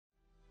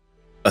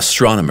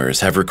Astronomers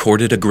have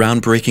recorded a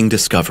groundbreaking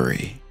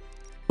discovery.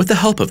 With the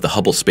help of the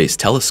Hubble Space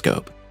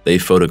Telescope, they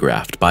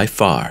photographed by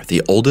far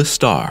the oldest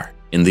star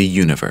in the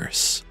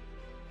universe.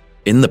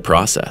 In the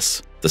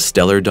process, the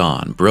stellar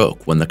dawn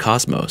broke when the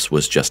cosmos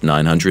was just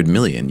 900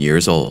 million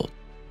years old.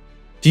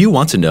 Do you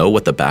want to know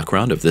what the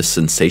background of this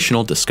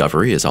sensational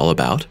discovery is all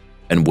about,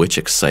 and which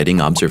exciting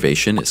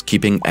observation is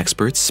keeping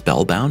experts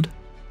spellbound?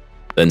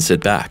 Then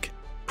sit back,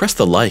 press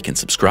the like and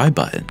subscribe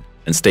button,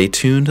 and stay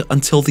tuned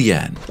until the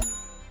end.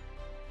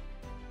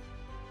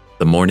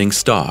 The morning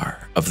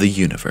star of the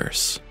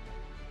universe.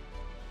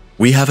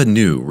 We have a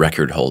new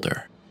record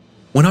holder.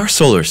 When our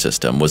solar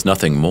system was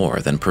nothing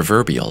more than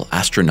proverbial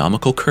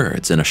astronomical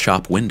curds in a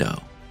shop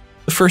window,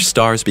 the first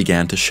stars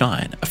began to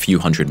shine a few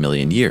 100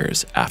 million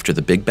years after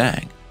the Big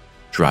Bang,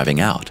 driving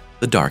out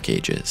the Dark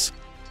Ages.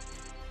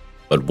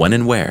 But when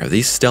and where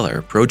these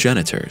stellar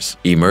progenitors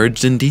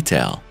emerged in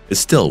detail is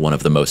still one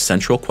of the most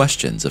central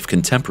questions of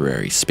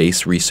contemporary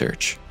space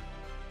research.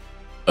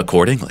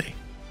 Accordingly,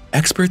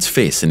 experts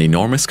face an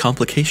enormous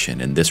complication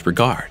in this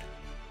regard.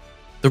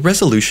 The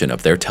resolution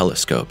of their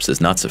telescopes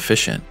is not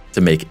sufficient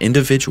to make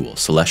individual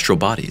celestial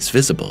bodies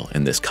visible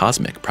in this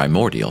cosmic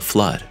primordial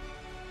flood.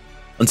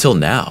 Until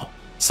now,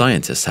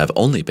 scientists have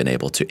only been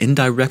able to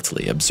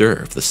indirectly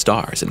observe the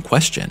stars in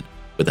question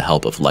with the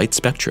help of light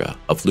spectra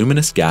of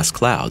luminous gas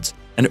clouds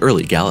and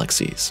early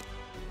galaxies.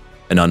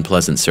 An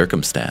unpleasant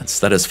circumstance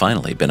that has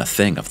finally been a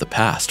thing of the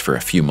past for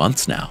a few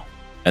months now,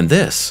 and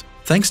this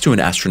thanks to an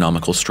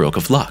astronomical stroke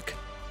of luck.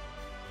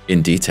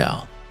 In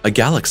detail, a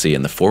galaxy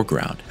in the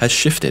foreground has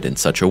shifted in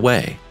such a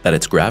way that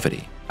its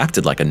gravity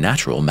acted like a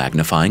natural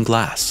magnifying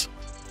glass.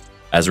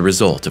 As a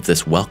result of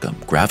this welcome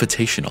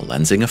gravitational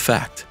lensing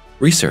effect,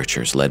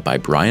 researchers led by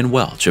Brian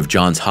Welch of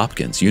Johns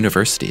Hopkins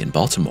University in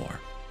Baltimore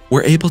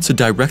were able to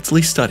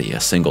directly study a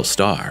single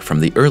star from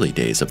the early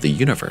days of the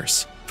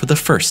universe for the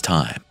first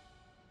time.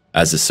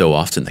 As is so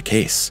often the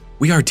case,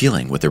 we are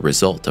dealing with the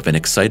result of an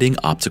exciting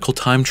optical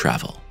time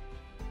travel.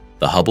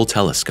 The Hubble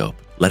telescope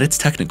let its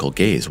technical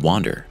gaze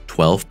wander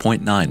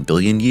 12.9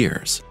 billion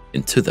years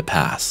into the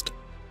past.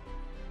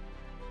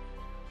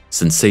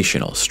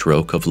 Sensational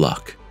stroke of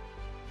luck.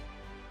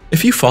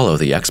 If you follow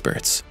the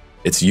experts,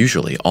 it's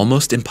usually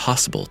almost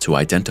impossible to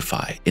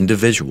identify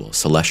individual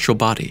celestial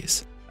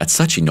bodies at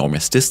such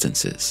enormous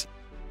distances,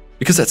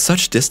 because at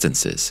such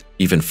distances,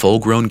 even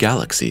full-grown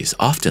galaxies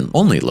often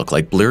only look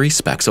like blurry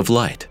specks of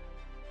light.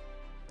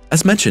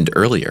 As mentioned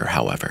earlier,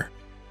 however,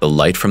 the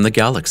light from the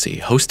galaxy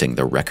hosting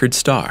the record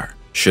star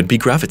should be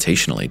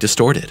gravitationally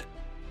distorted.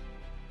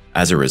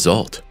 As a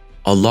result,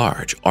 a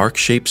large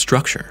arc-shaped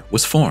structure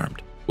was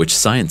formed, which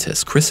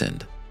scientists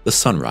christened the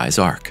Sunrise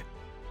Arc.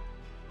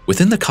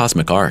 Within the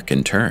cosmic arc,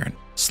 in turn,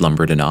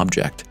 slumbered an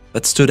object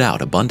that stood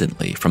out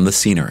abundantly from the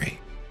scenery.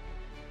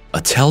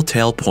 A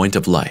telltale point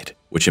of light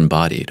which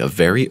embodied a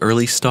very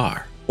early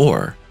star,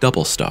 or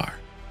double star.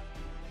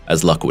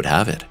 As luck would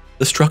have it,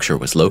 the structure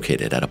was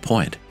located at a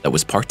point that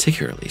was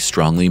particularly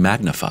strongly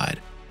magnified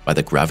by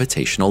the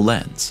gravitational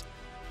lens.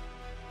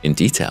 In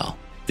detail,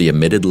 the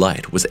emitted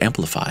light was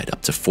amplified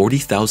up to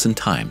 40,000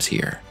 times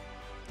here.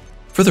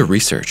 For the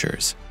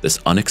researchers, this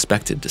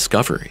unexpected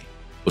discovery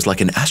was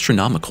like an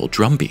astronomical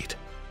drumbeat.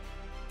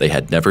 They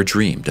had never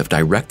dreamed of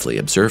directly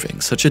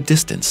observing such a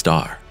distant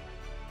star.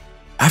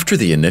 After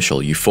the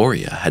initial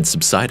euphoria had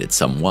subsided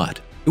somewhat,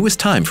 it was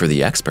time for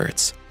the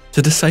experts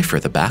to decipher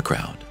the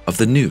background of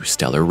the new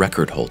stellar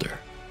record holder.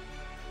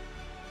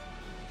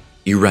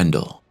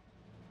 Earendel.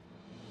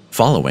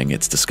 Following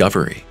its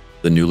discovery,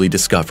 the newly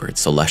discovered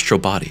celestial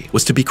body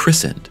was to be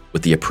christened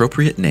with the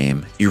appropriate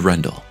name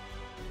Earendel.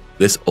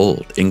 This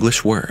old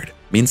English word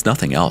means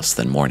nothing else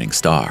than morning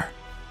star.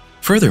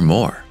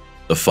 Furthermore,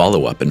 the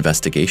follow-up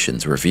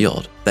investigations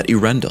revealed that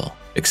Earendel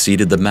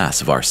exceeded the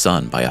mass of our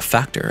Sun by a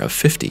factor of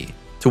 50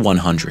 to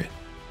 100.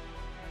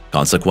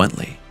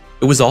 Consequently,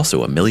 it was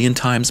also 1,000,000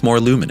 times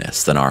more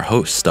luminous than our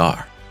host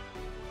star.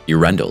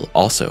 Earendel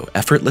also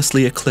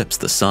effortlessly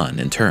eclipsed the Sun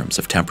in terms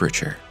of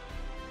temperature.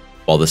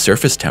 While the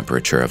surface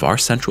temperature of our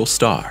central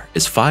star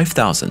is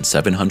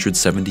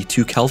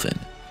 5,772 Kelvin,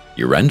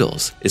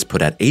 Earendel's is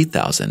put at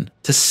 8,000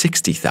 to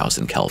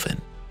 60,000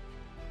 Kelvin.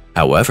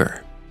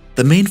 However,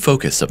 the main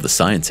focus of the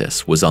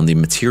scientists was on the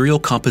material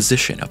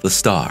composition of the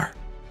star.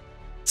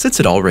 Since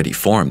it already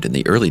formed in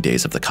the early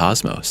days of the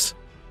cosmos,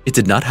 it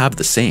did not have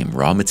the same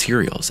raw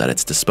materials at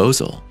its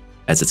disposal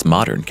as its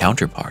modern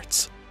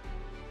counterparts.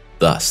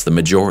 Thus, the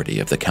majority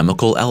of the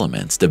chemical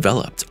elements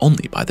developed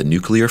only by the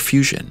nuclear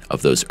fusion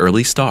of those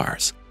early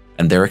stars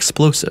and their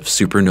explosive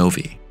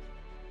supernovae.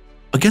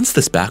 Against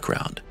this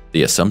background,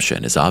 the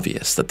assumption is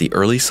obvious that the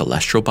early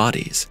celestial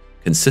bodies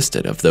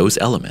consisted of those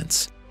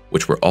elements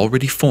which were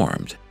already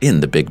formed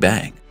in the Big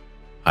Bang,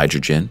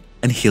 hydrogen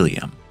and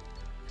helium.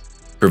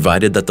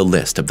 Provided that the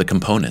list of the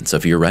components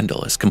of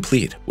Earendel is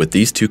complete with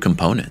these two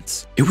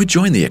components, it would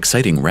join the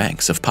exciting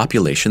ranks of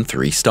population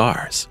 3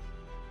 stars.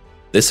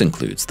 This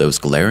includes those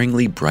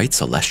glaringly bright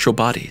celestial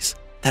bodies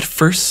that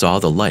first saw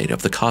the light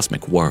of the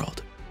cosmic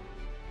world.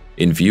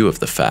 In view of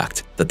the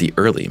fact that the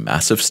early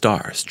massive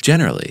stars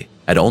generally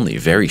had only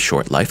very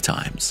short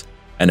lifetimes,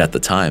 and at the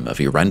time of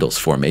Earendil's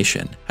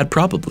formation had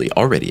probably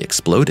already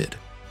exploded.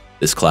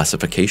 This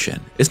classification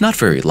is not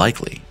very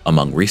likely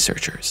among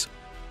researchers.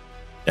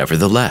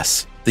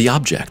 Nevertheless, the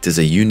object is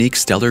a unique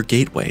stellar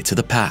gateway to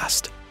the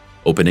past,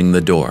 opening the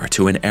door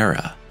to an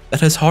era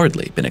that has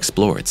hardly been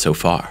explored so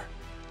far.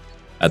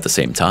 At the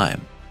same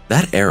time,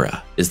 that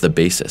era is the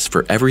basis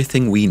for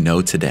everything we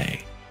know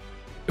today.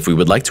 If we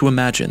would like to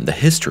imagine the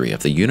history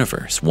of the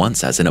universe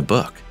once as in a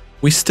book,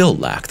 we still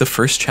lack the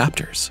first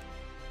chapters.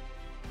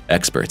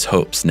 Experts'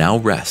 hopes now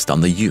rest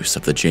on the use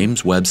of the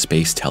James Webb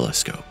Space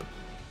Telescope.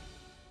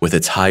 With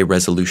its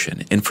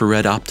high-resolution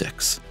infrared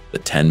optics, the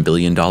 $10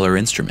 billion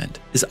instrument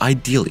is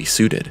ideally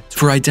suited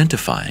for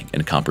identifying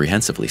and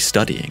comprehensively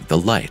studying the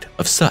light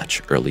of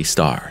such early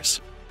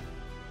stars.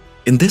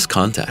 In this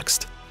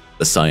context,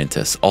 the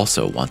scientists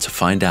also want to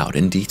find out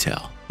in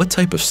detail what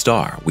type of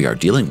star we are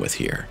dealing with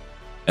here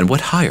and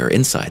what higher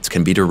insights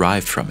can be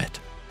derived from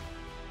it.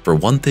 For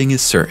one thing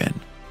is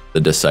certain,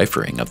 the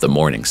deciphering of the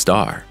morning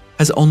star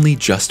has only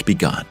just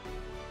begun.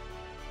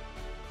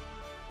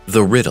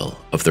 The riddle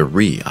of the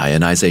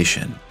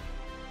re-ionization.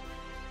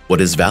 What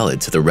is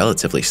valid to the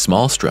relatively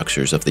small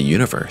structures of the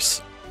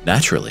universe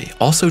naturally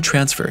also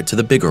transferred to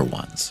the bigger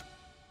ones.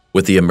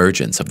 With the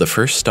emergence of the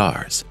first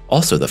stars,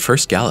 also the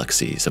first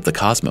galaxies of the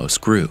cosmos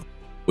grew,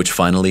 which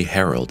finally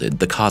heralded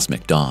the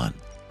cosmic dawn.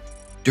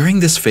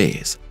 During this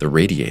phase, the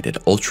radiated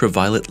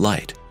ultraviolet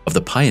light of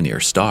the pioneer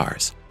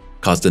stars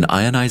caused an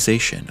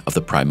ionization of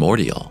the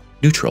primordial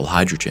neutral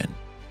hydrogen.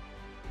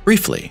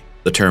 Briefly,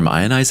 the term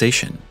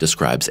ionization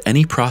describes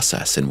any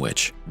process in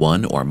which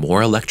one or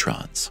more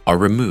electrons are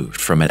removed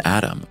from an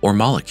atom or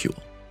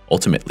molecule,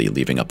 ultimately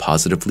leaving a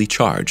positively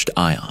charged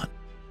ion.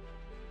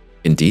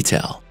 In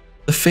detail,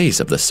 the phase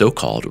of the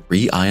so-called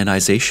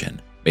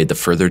re-ionization made the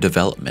further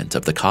development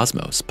of the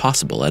cosmos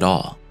possible at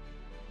all.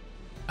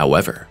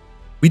 However,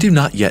 we do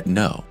not yet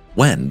know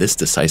when this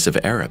decisive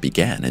era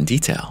began in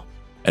detail,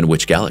 and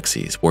which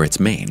galaxies were its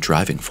main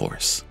driving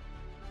force.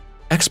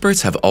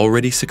 Experts have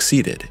already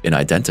succeeded in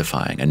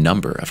identifying a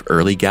number of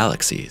early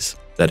galaxies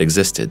that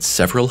existed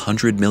several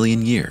hundred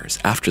million years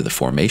after the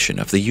formation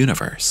of the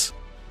universe,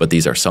 but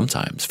these are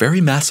sometimes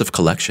very massive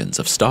collections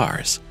of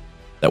stars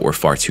that were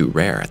far too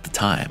rare at the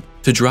time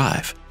to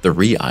drive the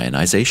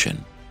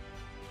re-ionization.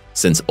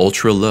 Since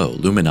ultra-low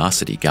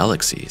luminosity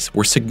galaxies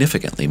were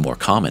significantly more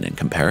common in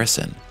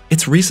comparison,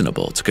 it's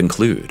reasonable to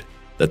conclude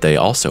that they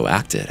also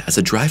acted as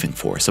a driving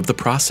force of the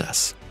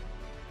process.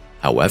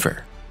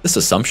 However, this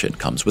assumption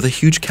comes with a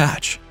huge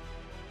catch.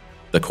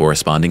 The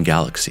corresponding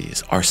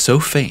galaxies are so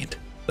faint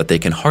that they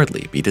can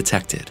hardly be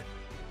detected.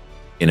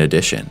 In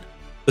addition,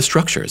 the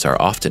structures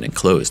are often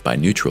enclosed by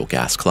neutral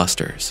gas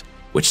clusters,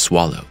 which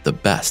swallow the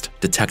best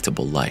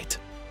detectable light.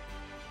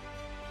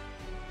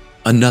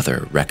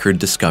 Another record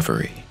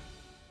discovery.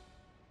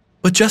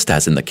 But just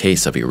as in the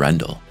case of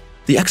Earendil,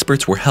 the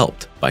experts were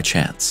helped by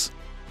chance.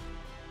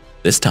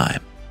 This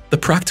time, the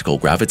practical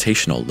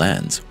gravitational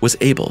lens was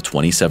Able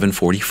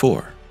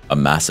 2744, a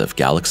massive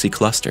galaxy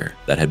cluster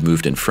that had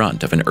moved in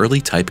front of an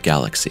early type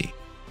galaxy.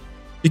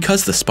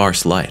 Because the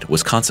sparse light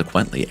was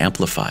consequently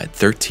amplified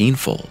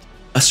 13-fold,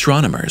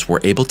 astronomers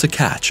were able to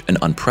catch an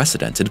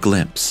unprecedented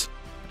glimpse,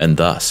 and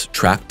thus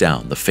track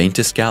down the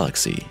faintest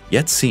galaxy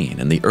yet seen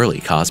in the early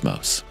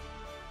cosmos.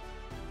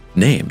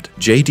 Named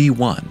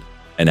JD1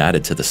 and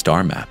added to the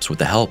star maps with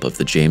the help of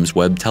the James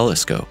Webb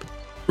Telescope,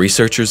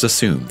 researchers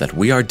assume that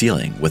we are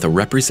dealing with a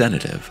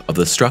representative of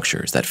the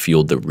structures that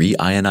fueled the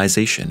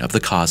re-ionization of the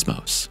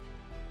cosmos.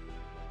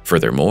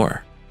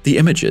 Furthermore, the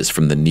images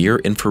from the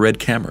near-infrared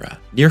camera,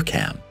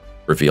 NIRCam,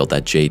 revealed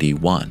that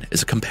JD1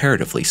 is a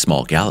comparatively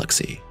small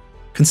galaxy,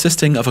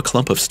 consisting of a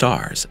clump of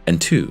stars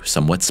and two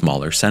somewhat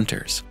smaller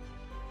centers.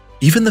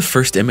 Even the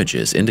first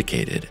images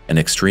indicated an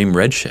extreme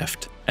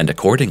redshift and,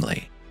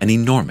 accordingly, an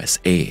enormous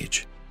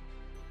age.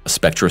 A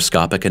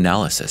spectroscopic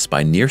analysis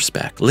by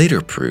NIRSpec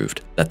later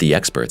proved that the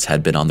experts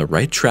had been on the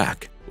right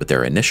track with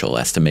their initial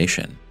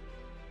estimation.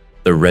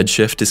 The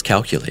redshift is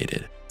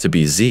calculated to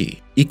be Z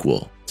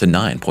equal to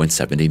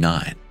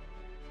 9.79.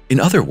 In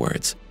other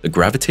words, the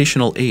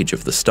gravitational age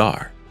of the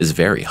star is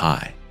very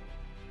high.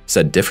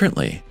 Said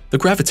differently, the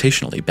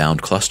gravitationally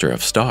bound cluster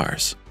of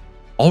stars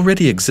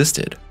already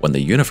existed when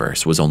the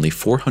universe was only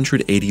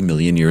 480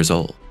 million years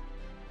old.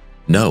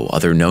 No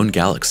other known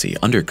galaxy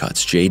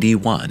undercuts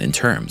JD1 in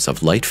terms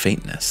of light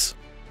faintness.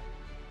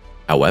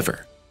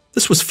 However,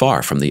 this was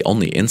far from the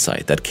only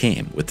insight that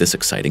came with this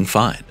exciting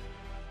find.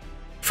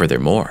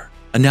 Furthermore,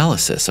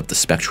 analysis of the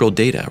spectral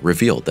data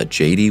revealed that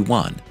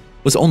JD1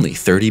 was only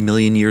 30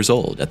 million years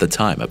old at the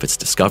time of its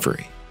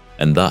discovery,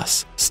 and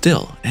thus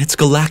still in its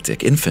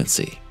galactic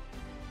infancy.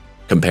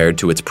 Compared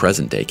to its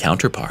present-day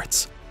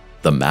counterparts,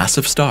 the mass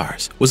of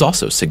stars was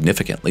also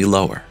significantly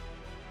lower.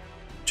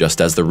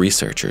 Just as the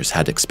researchers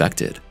had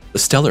expected, the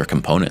stellar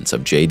components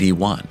of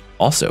JD1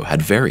 also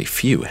had very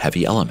few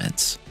heavy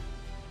elements.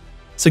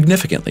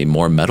 Significantly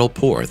more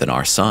metal-poor than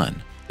our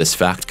Sun, this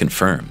fact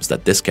confirms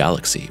that this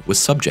galaxy was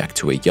subject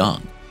to a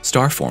young,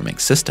 star-forming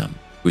system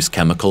whose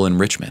chemical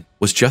enrichment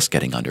was just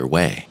getting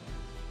underway.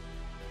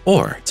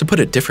 Or, to put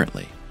it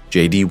differently,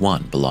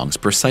 JD1 belongs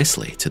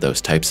precisely to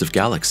those types of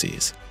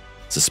galaxies,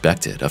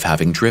 suspected of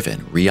having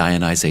driven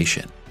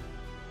reionization.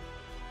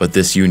 But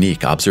this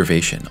unique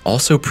observation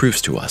also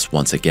proves to us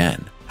once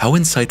again how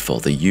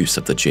insightful the use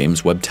of the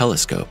James Webb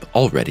Telescope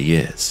already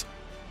is.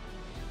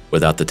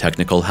 Without the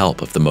technical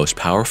help of the most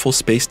powerful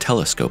space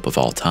telescope of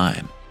all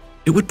time,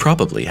 it would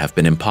probably have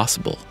been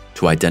impossible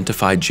to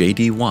identify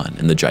JD1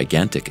 in the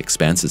gigantic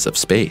expanses of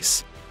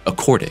space,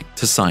 according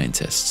to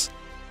scientists.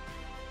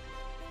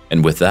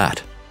 And with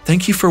that,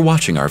 thank you for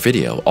watching our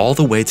video all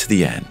the way to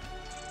the end.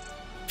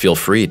 Feel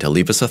free to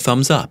leave us a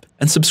thumbs up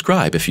and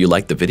subscribe if you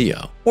liked the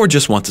video or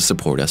just want to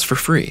support us for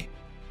free.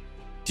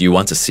 Do you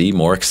want to see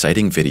more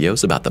exciting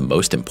videos about the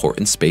most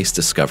important space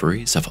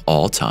discoveries of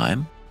all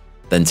time?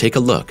 Then take a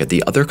look at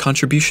the other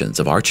contributions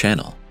of our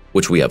channel,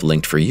 which we have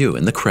linked for you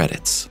in the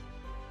credits.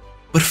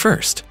 But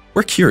first,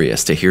 we're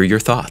curious to hear your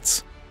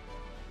thoughts.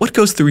 What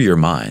goes through your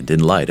mind in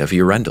light of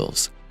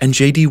Earendl's and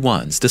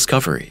JD1's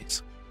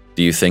discoveries?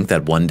 Do you think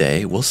that one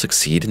day we'll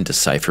succeed in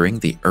deciphering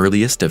the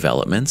earliest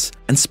developments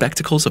and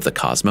spectacles of the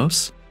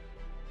cosmos?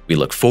 We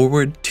look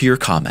forward to your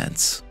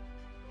comments.